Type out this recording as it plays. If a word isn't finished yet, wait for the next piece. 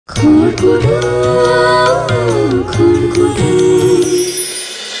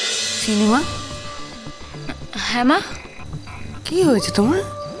Cinema? হ্যাঁ মা। কি হয়েছে তোমার?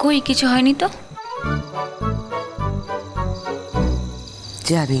 কই কিছু হয়নি তো।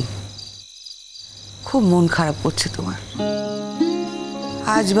 জানি খুব মন খারাপ করছে তোমার।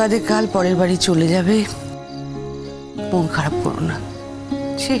 আজ বাদে কাল পরের বাড়ি চলে যাবে, মন খারাপ করো না।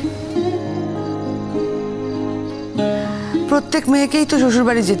 প্রত্যেক মেয়েকেই তো শ্বশুর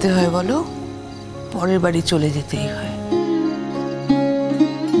বাড়ি যেতে হয় বলো, পরের বাড়ি চলে যেতেই হয়।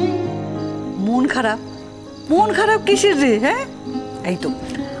 মন খারাপ? মন খারাপ কিসের রে? হ্যাঁ এই তো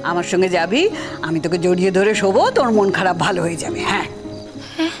আমার সঙ্গে যাবি, আমি তোকে জড়িয়ে ধরে শোবো, তোর মন খারাপ ভালো হয়ে যাবে। হ্যাঁ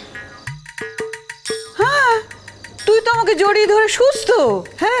হ্যাঁ তুই তো আমাকে জড়িয়ে ধরে সুস্থ।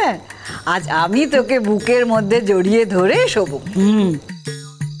 হ্যাঁ আজ আমি তোকে বুকের মধ্যে জড়িয়ে ধরে শোবো।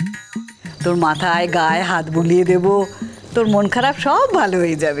 তোর মাথায় গায়ে হাত বুলিয়ে দেব, তোর মন খারাপ সব ভালো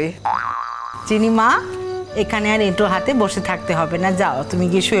হয়ে যাবে। চিনি মা, এখানে আর এঁটো হাতে বসে থাকতে হবে না, যাও তুমি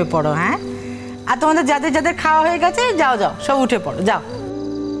গিয়ে শুয়ে পড়ো। হ্যাঁ আর তোমাদের যাদের যাদের খাওয়া হয়ে গেছে যাও যাও সব উঠে পড়ো, যাও।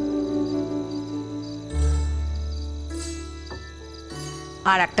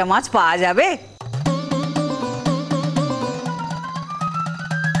 আর একটা মাছ পাওয়া যাবে?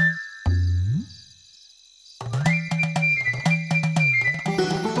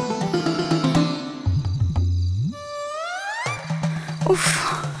 উফ,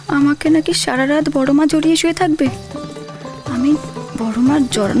 আমাকে নাকি সারা রাত বড় মা জড়িয়ে শুয়ে থাকবে। আমি বড় মার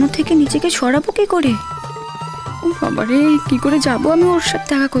জড়ানো থেকে নিজেকে সরাবো কি করে? ও বাবারে, কি করে যাবো আমি ওর সাথে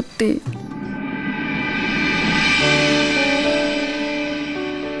দেখা করতে?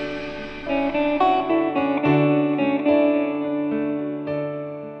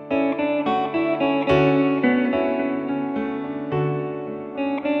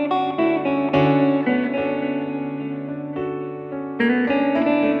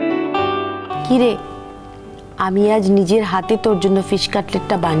 কিরে, আমি আজ নিজের হাতে তোর জন্য ফিশ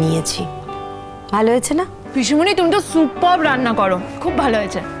কাটলেটটা বানিয়েছি, ভালো হয়েছে না? পিসিমণি তুমি তো সুপার রান্না করো, খুব ভালো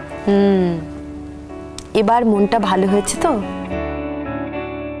হয়েছে। এবার মনটা ভালো হয়েছে তো?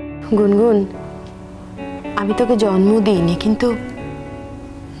 গুনগুন, আমি তোকে জন্ম দিইনি, কিন্তু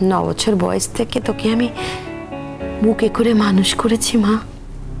 9 বছর বয়স থেকে তোকে আমি বুকে করে মানুষ করেছি মা।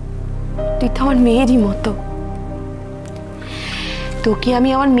 তুই তো আমার মেয়েরই মতো। তোকে আমি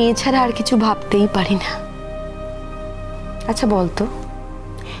আমার মেয়ে ছাড়া আর কিছু ভাবতেই পারি না। আচ্ছা বলতো,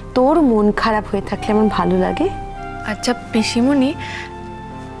 তোর মন খারাপ হয়ে থাকলে আমার ভালো লাগে? আচ্ছা পিসিমণি,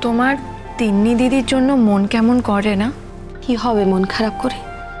 তোমার তিন্নি দিদির জন্য মন কেমন করে না? কি হবে মন খারাপ করে?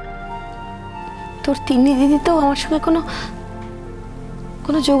 তোর তিন্নি দিদি তো আমার সঙ্গে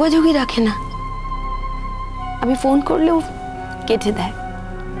কোনো যোগাযোগই রাখে না। আমি ফোন করলেও কেটে দেয়,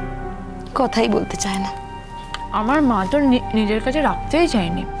 কথাই বলতে চায় না। আমার মা তো নিজের কাছে রাখতেই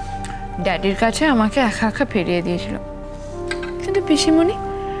চায়নি, ড্যাডির কাছে আমাকে একা একা ফিরিয়ে দিয়েছিল। কিন্তু পিসিমণি,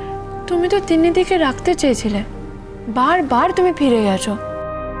 তুমি তো তিন্নি দিকে রাখতে চেয়েছিলে, বারবার তুমি ফিরে গেছো।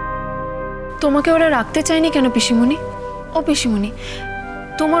 তোমাকে ওরা রাখতে চায়নি কেন পিসিমণি? ও পিসিমণি,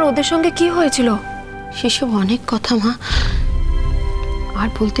 তোমার ওদের সঙ্গে কি হয়েছিল? সেসব অনেক কথা মা, আর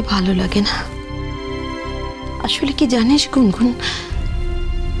বলতে ভালো লাগে না। আসলে কি জানিস গুনগুন,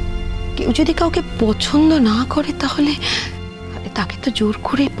 কেউ যদি কাউকে পছন্দ না করে তাহলে তাকে তো জোর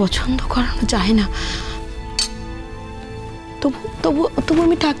করে পছন্দ করানো যায় না। তবু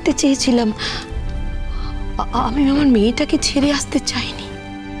আমি থাকতে চেয়েছিলাম, আমি আমার মেয়েটাকে ছেড়ে আসতে চাইনি,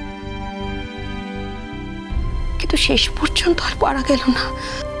 কিন্তু শেষ পর্যন্ত আর পারা গেল না।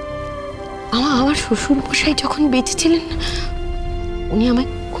 আমার শ্বশুর মশাই যখন বেঁচে ছিলেন, উনি আমায়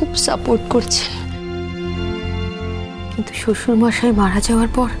খুব সাপোর্ট করছেন, কিন্তু শ্বশুর মশাই মারা যাওয়ার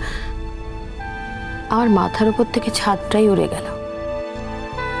পর আমার মাথার উপর থেকে ছাদটাই উড়ে গেল।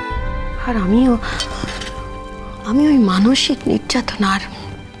 আর আমি ওই মানসিক নির্যাতন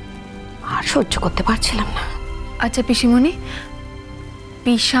আর সহ্য করতে পারছিলাম না। আচ্ছা পিসিমণি,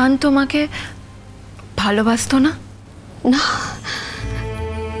 পিশান তোমাকে ভালোবাসতো না? না,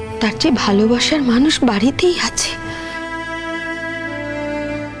 তার চেয়ে ভালোবাসার মানুষ বাড়িতেই আছে।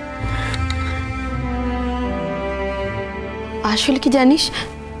 আসলে কি জানিস,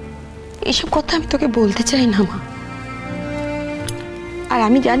 এসব কথা আমি তোকে বলতে চাই না মা, আর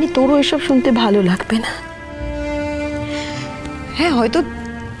আমি জানি তোরও এসব শুনতে ভালো লাগবে না। হ্যাঁ, হয়তো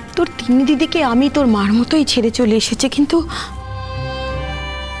তোর তিন্নি দিদিকে আমি তোর মার মতোই ছেড়ে চলে এসেছি, কিন্তু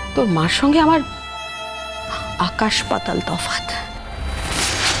তোর মার সঙ্গে আমার আকাশ পাতাল তফাৎ।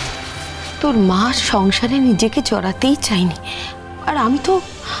 তোর মা সংসারে নিজেকে জড়াতেই চাইনি, আর আমি তো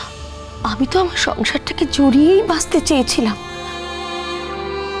আমার সংসারটাকে জড়িয়েই বাঁচতে চেয়েছিলাম।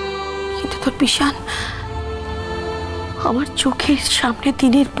 কিন্তু তোর পিশান আমার চোখের সামনে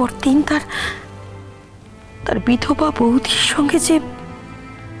দিনের পর দিন তার তার বিধবা বৌদির সঙ্গে যে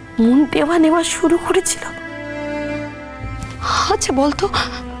মন দেওয়া নেওয়া শুরু করেছিল। আচ্ছা বলতো,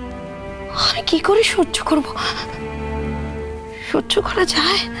 আমি কি করে সহ্য করব? সহ্য করা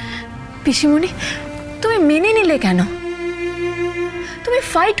যায়? পিসিমণি, তুমি মেনে নিলে কেন? তুমি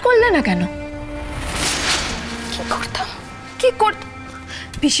ফাইট করলে না কেন? কি করতাম?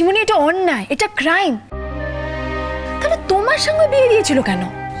 পিসিমণি, এটা অন্যায়, এটা ক্রাইম। তাহলে তোমার সঙ্গে বিয়ে দিয়েছিল কেন?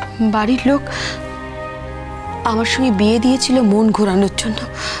 বাড়ির লোক আমার সঙ্গে বিয়ে দিয়েছিল মন ঘোরানোর জন্য।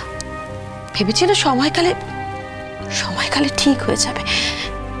 ভেবেছিল সময়কালে ঠিক হয়ে যাবে।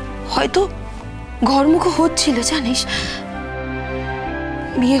 হয়তো ঘরমুখো হচ্ছিল, জানিস।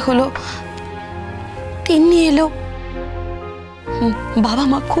 বিয়ে হলো, তিন্নি এলো, বাবা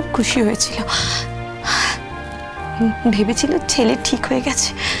মা খুব খুশি হয়েছিল। ভেবেছিল ছেলে ঠিক হয়ে গেছে।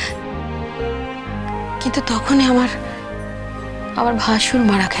 কিন্তু তখনই আমার ভাসুর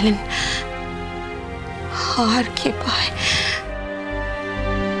মারা গেলেন। আর কে পায়?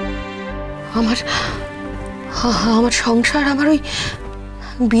 আমার সংসার, আমার ওই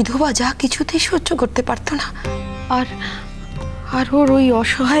বিধবা যা কিছুতেই সহ্য করতে পারতো না। আর ওর ওই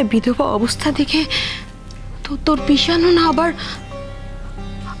অসহায় বিধবা অবস্থা দেখে তোর পিছানো না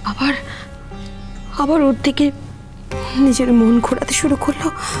আবার ওর দিকে নিজের মন ঘোরাতে শুরু করলো।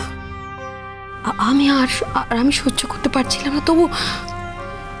 আমি সহ্য করতে পারছিলাম না।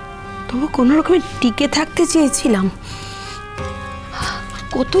 তবু কোনো রকমে টিকে থাকতে চেয়েছিলাম।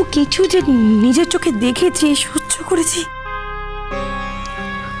 কত কিছু যে নিজের চোখে দেখেছি, সহ্য করেছি।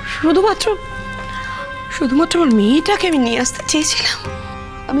 শুধুমাত্র আমার মেয়েটাকে আমি নিয়ে আসতে চেয়েছিলাম।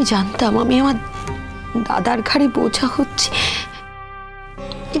 আমি জানতাম আমি আমার দাদার ঘাড়ে বোঝা হচ্ছে,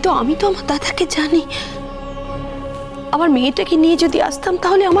 কিন্তু আমি তো আমার দাদাকে জানি। আমার মেয়েটাকে নিয়ে যদি আসতাম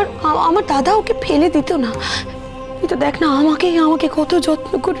তাহলে আমার দাদা ওকে ফেলে দিত না। কিন্তু দেখ না, আমাকে কত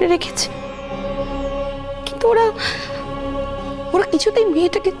যত্ন করে রেখেছে। কিন্তু ওরা কিছুতেই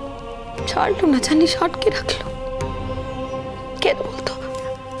মেয়েটাকে ছাড়লো না, জানিস, আটকে রাখলো। কেন বলতো?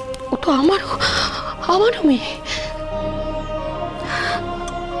 ও তো আমারও মেয়ে।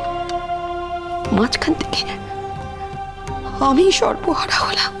 মাঝখান থেকে আমি সর্বহারা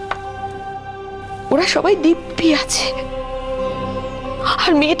হলাম। ওরা সবাই দিব্যি আছে,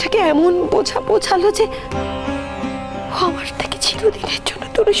 আর মেয়েটাকে এমন বোঝালো যে আমার থেকে চিরদিনের জন্য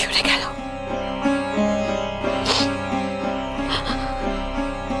দূরে সরে গেল।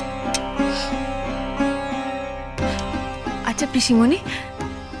 আচ্ছা পিসিমণি,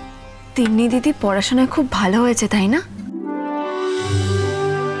 তিন্নি দিদি পড়াশোনায় খুব ভালো হয়েছে, তাই না?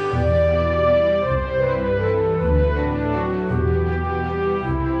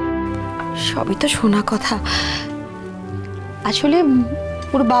 সবই তো শোনা কথা। আসলে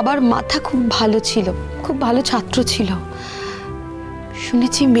ওর বাবার মাথা খুব ভালো ছিল, খুব ভালো ছাত্র ছিল।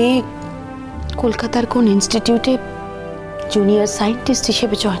 শুনেছি মেয়ে কলকাতার কোন ইনস্টিটিউটে জুনিয়র সায়েন্টিস্ট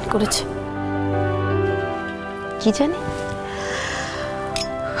হিসেবে জয়েন করেছে। কি জানি,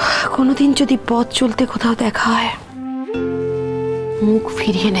 কোনোদিন যদি পথ চলতে কোথাও দেখা হয়, মুখ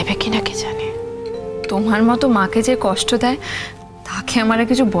ফিরিয়ে নেবে কিনা কে জানে। তোমার মতো মাকে যে কষ্ট দেয় তাকে আমার আর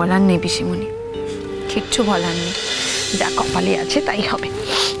কিছু বলার নেই পিসিমণি, কিচ্ছু বলার নেই। যা কপালে আছে তাই হবে।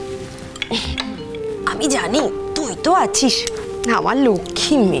 আমি জানি তুই তো আছিস, আমার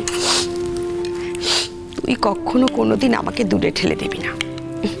লক্ষ্মী মেয়ে। তুই কখনো কোনোদিন আমাকে দূরে ঠেলে দিবি না।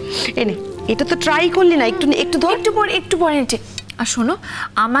 এনে, এটা তো ট্রাই করলি না। একটু ধর। একটু পরে নিচে। আর শোনো,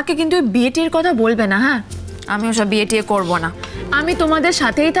 আমাকে কিন্তু ওই বিয়েটির কথা বলবে না, হ্যাঁ? আমি ওসব বিয়ে টিয়ে করবো না। আমি তোমাদের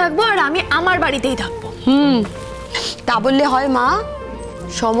সাথেই থাকবো, আর আমি আমার বাড়িতেই থাকবো। তা বললে হয় মা?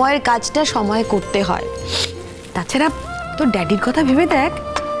 সময়ের কাজটা সময় করতে হয়। তাছাড়া তোর ড্যাডির কথা ভেবে দেখ,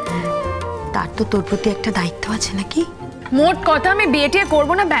 তার তো তোর প্রতি একটা দায়িত্ব আছে নাকি? মোট কথা, আমি বিয়ে টিয়ে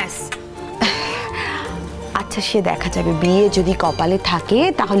করবো না, ব্যাস। আচ্ছা, সে দেখা যাবে। বিয়ে যদি কপালে থাকে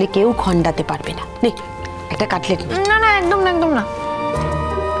তাহলে কেউ খণ্ডাতে পারবে না। নে, একটা কাটলেট। না, একদম না।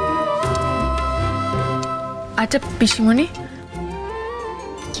 আচ্ছা পিসিমণি।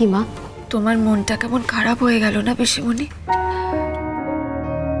 কি মা? তোমার মনটা কেমন খারাপ হয়ে গেল না পিসিমণি?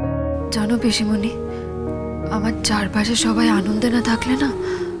 জানো পিসিমণি, আমার চারপাশে সবাই আনন্দে না থাকলে না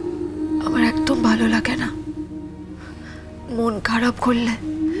আমার একদম ভালো লাগে না। মন খারাপ করলে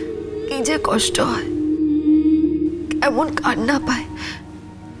কি যে কষ্ট হয়, কেমন কান্না পায়,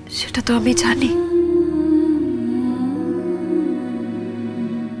 সেটা তো আমি জানি।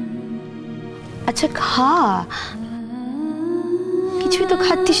 আচ্ছা খা, কিছুই তো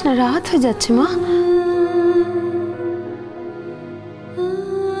খাচ্ছিস না, রাত হয়ে যাচ্ছে মা।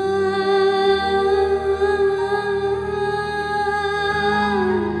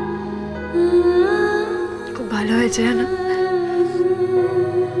 খুব ভালো হয়েছে হয়েছে জানো।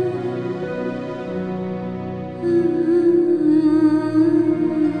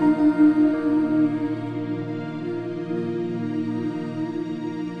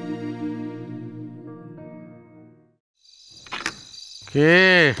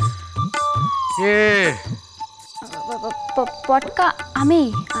 কে কে পটকা, আমি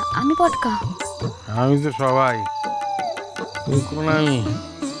পটকা। আমি তো সবাই, তুই কোন? আমি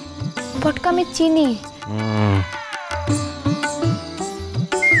পটকা আমি চিনি।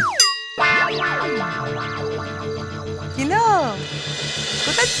 কিলো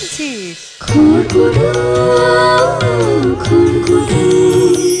কোথায় ছিস?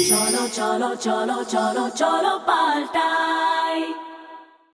 চলো চলো চলো চলো চলো পাল্টাই।